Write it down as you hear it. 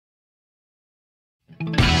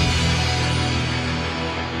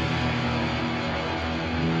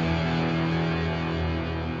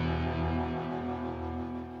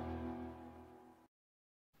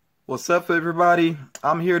What's up, everybody?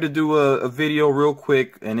 I'm here to do a video real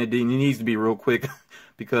quick, and it needs to be real quick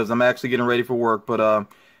because I'm actually getting ready for work. But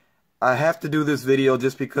I have to do this video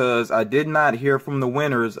just because I did not hear from the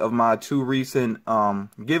winners of my two recent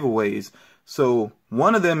giveaways. So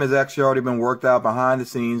one of them has actually already been worked out behind the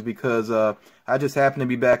scenes because I just happened to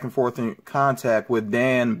be back and forth in contact with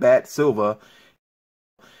Dan Bat Silva,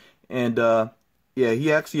 and yeah,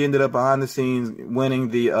 he actually ended up behind the scenes winning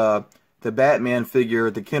the Batman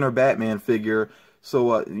figure, the Kenner Batman figure.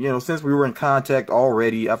 So, you know, since we were in contact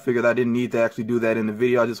already, I figured I didn't need to actually do that in the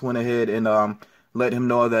video. I just went ahead and let him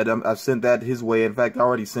know that I sent that his way. In fact, I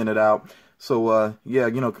already sent it out. So, yeah,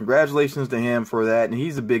 you know, congratulations to him for that. And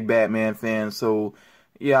he's a big Batman fan. So,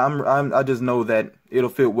 yeah, I just know that it'll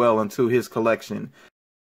fit well into his collection.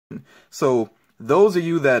 So, those of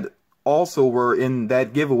you that also were in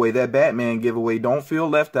that giveaway, that Batman giveaway, don't feel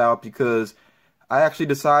left out because I actually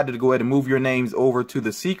decided to go ahead and move your names over to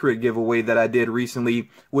the secret giveaway that I did recently,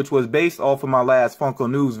 which was based off of my last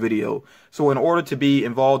Funko News video. So in order to be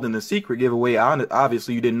involved in the secret giveaway,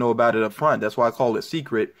 obviously you didn't know about it up front. That's why I called it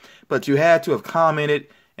secret. But you had to have commented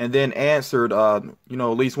and then answered, you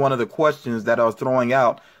know, at least one of the questions that I was throwing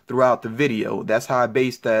out throughout the video. That's how I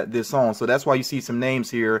based this on. So that's why you see some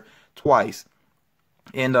names here twice.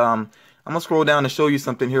 And I'm going to scroll down and show you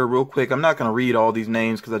something here real quick. I'm not going to read all these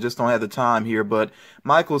names because I just don't have the time here. But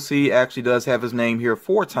Michael C. actually does have his name here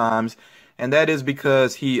 4 times. And that is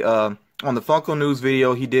because he, on the Funko News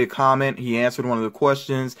video, he did comment. He answered one of the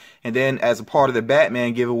questions. And then as a part of the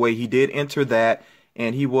Batman giveaway, he did enter that.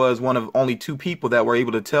 And he was one of only 2 people that were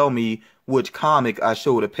able to tell me which comic I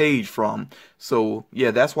showed a page from. So,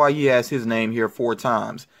 yeah, that's why he has his name here 4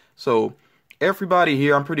 times. So, everybody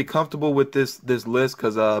here, I'm pretty comfortable with this list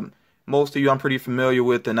because most of you I'm pretty familiar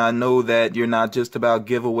with, and I know that you're not just about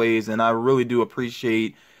giveaways, and I really do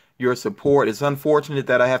appreciate your support. It's unfortunate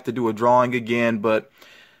that I have to do a drawing again, but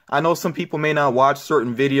I know some people may not watch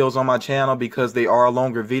certain videos on my channel because they are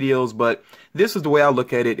longer videos, but this is the way I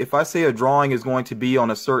look at it. If I say a drawing is going to be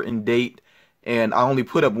on a certain date and I only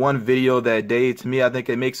put up one video that day, to me I think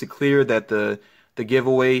it makes it clear that the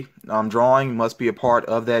giveaway drawing must be a part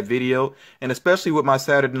of that video. And especially with my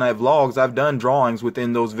Saturday night vlogs, I've done drawings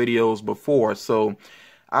within those videos before. So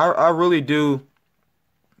I really do,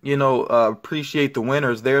 you know, appreciate the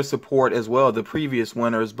winners, their support as well, the previous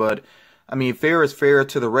winners. But I mean, fair is fair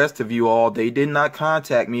to the rest of you all. They did not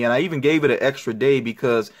contact me, and I even gave it an extra day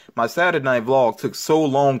because my Saturday night vlog took so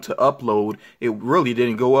long to upload. It really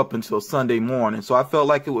didn't go up until Sunday morning. So I felt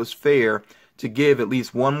like it was fair to give at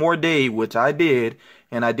least one more day, which I did,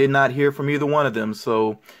 and I did not hear from either one of them.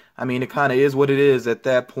 So, I mean, it kind of is what it is at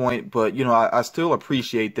that point, but, you know, I still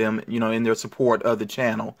appreciate them, you know, in their support of the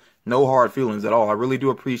channel. No hard feelings at all. I really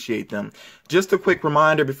do appreciate them. Just a quick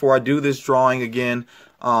reminder before I do this drawing again,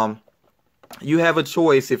 you have a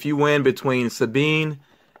choice if you win between Sabine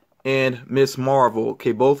and Miss Marvel.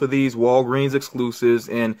 Okay, both of these Walgreens exclusives,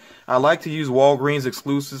 and I like to use Walgreens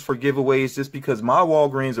exclusives for giveaways just because my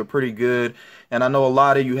Walgreens are pretty good, and I know a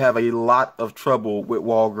lot of you have a lot of trouble with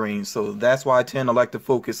Walgreens, so that's why I tend to like to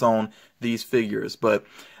focus on these figures. But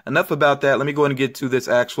enough about that. Let me go ahead and get to this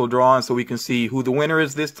actual drawing so we can see who the winner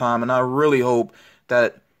is this time, and I really hope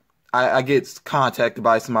that I get contacted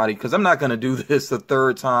by somebody because I'm not going to do this a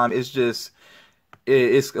third time. It's just,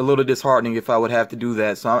 it's a little disheartening if I would have to do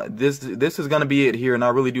that. So this is going to be it here, and I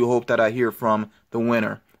really do hope that I hear from the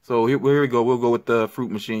winner. So here we go. We'll go with the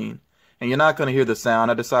fruit machine. And you're not going to hear the sound.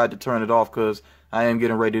 I decided to turn it off because I am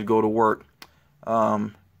getting ready to go to work.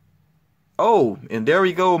 Oh, and there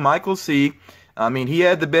we go, Michael C. I mean, he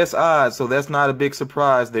had the best eyes, so that's not a big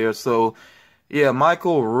surprise there. So, yeah,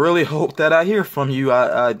 Michael, really hope that I hear from you.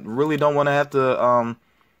 I really don't want to have to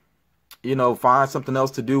you know, find something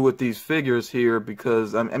else to do with these figures here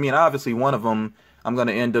because, I mean, obviously one of them I'm going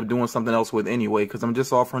to end up doing something else with anyway because I'm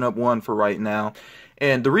just offering up one for right now.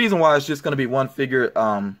 And the reason why it's just going to be one figure,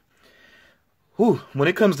 when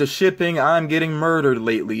it comes to shipping, I'm getting murdered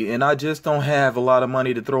lately, and I just don't have a lot of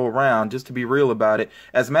money to throw around, just to be real about it.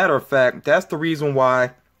 As a matter of fact, that's the reason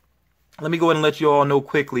why. Let me go ahead and let you all know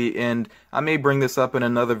quickly, and I may bring this up in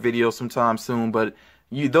another video sometime soon, but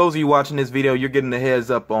those of you watching this video, you're getting the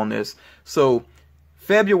heads up on this. So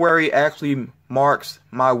February actually marks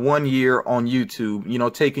my 1 year on YouTube, you know,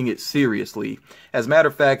 taking it seriously. As a matter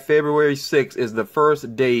of fact, February 6th is the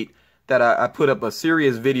first date that I put up a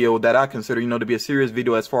serious video that I consider, you know, to be a serious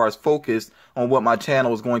video as far as focused on what my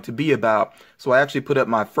channel is going to be about. So I actually put up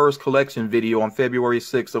my first collection video on February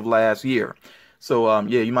 6th of last year. So,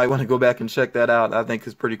 yeah, you might want to go back and check that out. I think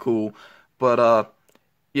it's pretty cool. But,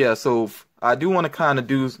 yeah, so I do want to kind of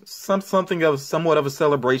do somewhat of a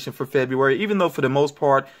celebration for February, even though for the most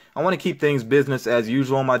part, I want to keep things business as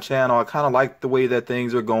usual on my channel. I kind of like the way that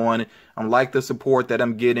things are going. I like the support that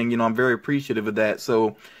I'm getting. You know, I'm very appreciative of that.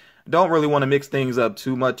 So don't really want to mix things up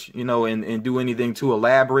too much, you know, and do anything too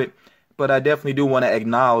elaborate. But I definitely do want to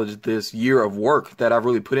acknowledge this year of work that I've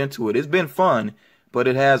really put into it. It's been fun, but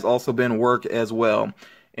it has also been work as well.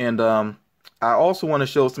 And I also want to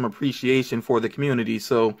show some appreciation for the community.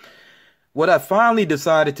 So what I finally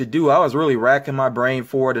decided to do, I was really racking my brain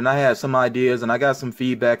for it, and I had some ideas, and I got some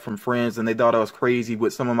feedback from friends, and they thought I was crazy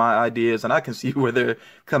with some of my ideas, and I can see where they're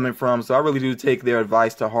coming from, so I really do take their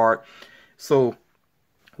advice to heart. So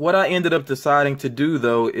what I ended up deciding to do,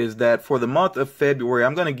 though, is that for the month of February,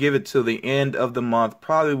 I'm going to give it to the end of the month.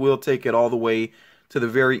 Probably will take it all the way to the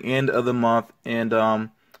very end of the month, and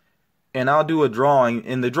I'll do a drawing,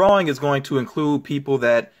 and the drawing is going to include people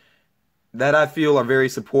that I feel are very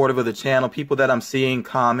supportive of the channel, people that I'm seeing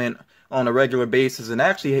comment on a regular basis, and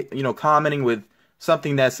actually, you know, commenting with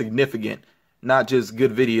something that's significant, not just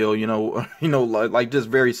good video, you know, like just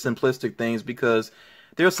very simplistic things, because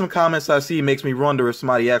there's some comments I see makes me wonder if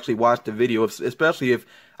somebody actually watched the video, especially if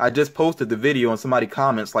I just posted the video and somebody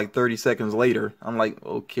comments like 30 seconds later. I'm like,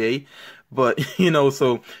 okay. But, you know,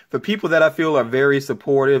 so for people that I feel are very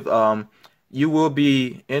supportive, you will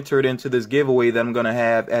be entered into this giveaway that I'm going to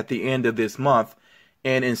have at the end of this month.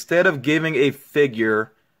 And instead of giving a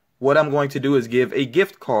figure, what I'm going to do is give a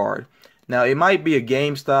gift card. Now, it might be a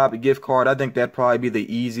GameStop gift card. I think that'd probably be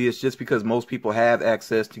the easiest, just because most people have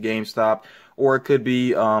access to GameStop. Or it could be,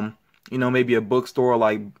 you know, maybe a bookstore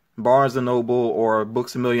like Barnes & Noble or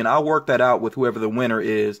Books A Million. I'll work that out with whoever the winner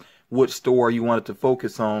is, which store you want it to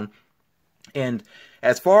focus on. And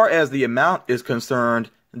as far as the amount is concerned,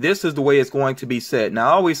 this is the way it's going to be set. Now,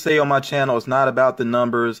 I always say on my channel, it's not about the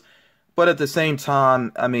numbers, but at the same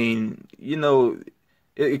time, I mean, you know,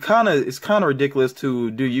 it's kind of ridiculous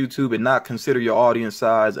to do YouTube and not consider your audience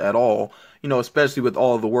size at all, you know, especially with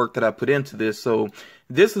all of the work that I put into this. So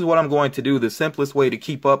this is what I'm going to do. The simplest way to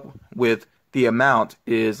keep up with the amount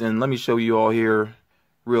is, and let me show you all here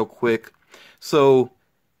real quick. So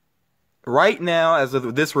right now, as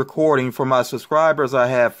of this recording, for my subscribers, I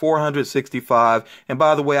have 465. And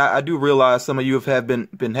by the way, I do realize some of you have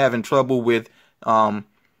been having trouble with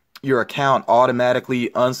your account automatically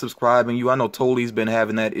unsubscribing you. I know Tolly's been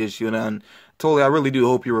having that issue, and Tolly, I really do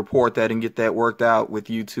hope you report that and get that worked out with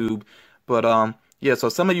YouTube. But yeah, so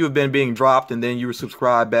some of you have been being dropped, and then you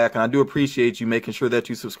subscribe back, and I do appreciate you making sure that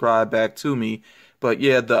you subscribe back to me. But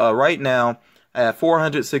yeah, right now, I have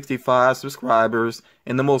 465 subscribers,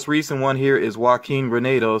 and the most recent one here is Joaquin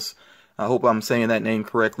Granados. I hope I'm saying that name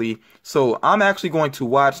correctly. So I'm actually going to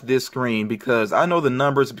watch this screen, because I know the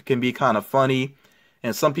numbers can be kind of funny,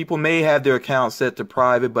 and some people may have their account set to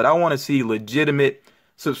private, but I want to see legitimate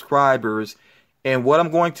subscribers. And what I'm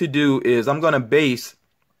going to do is I'm going to base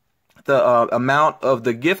the amount of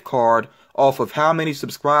the gift card off of how many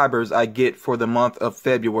subscribers I get for the month of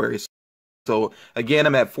February. So again,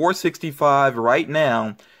 I'm at 465 right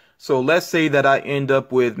now. So let's say that I end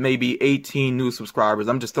up with maybe 18 new subscribers.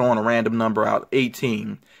 I'm just throwing a random number out,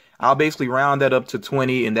 18. I'll basically round that up to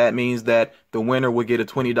 20, and that means that the winner will get a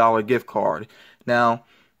 $20 gift card. Now,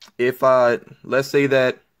 if let's say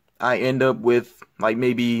that I end up with like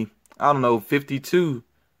maybe, I don't know, 52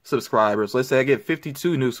 subscribers. Let's say I get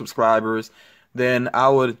 52 new subscribers, then I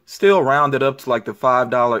would still round it up to like the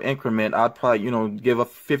 $5 increment. I'd probably, you know, give a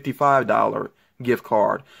 $55 gift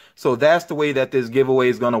card. So that's the way that this giveaway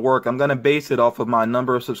is going to work. I'm going to base it off of my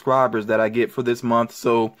number of subscribers that I get for this month.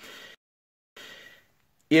 So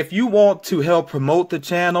if you want to help promote the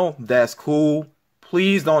channel, that's cool.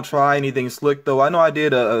 Please don't try anything slick, though. I know I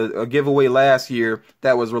did a giveaway last year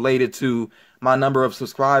that was related to my number of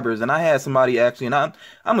subscribers, and I had somebody actually, and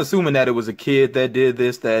I'm assuming that it was a kid that did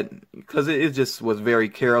this, because it just was very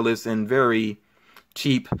careless and very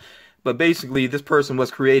cheap. But basically, this person was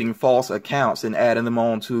creating false accounts and adding them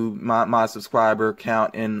on to my subscriber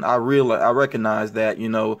count, and I recognized that, you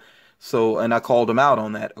know, so, and I called them out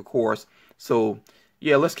on that, of course. So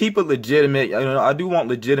yeah, let's keep it legitimate. You know, I do want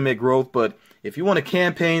legitimate growth, but if you want to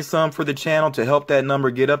campaign some for the channel to help that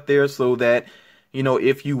number get up there so that, you know,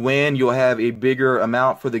 if you win, you'll have a bigger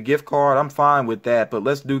amount for the gift card, I'm fine with that. But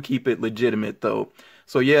let's keep it legitimate, though.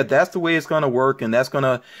 So yeah, that's the way it's going to work, and that's going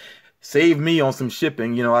to save me on some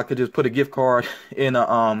shipping. You know, I could just put a gift card in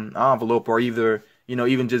a envelope, or either, you know,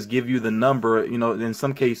 even just give you the number. You know, in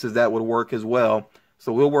some cases that would work as well.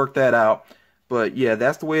 So we'll work that out. But yeah,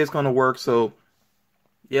 that's the way it's going to work. So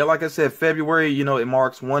yeah, like I said, February, you know, it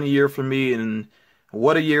marks 1 year for me, and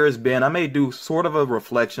what a year has been. I may do sort of a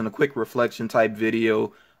reflection, a quick reflection type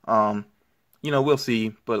video, you know, we'll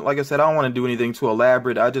see. But like I said, I don't want to do anything too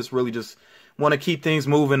elaborate. I just really just want to keep things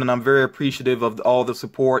moving, and I'm very appreciative of all the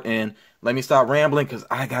support. And let me stop rambling because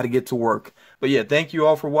I got to get to work. But yeah, thank you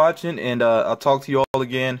all for watching, and I'll talk to you all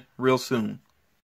again real soon.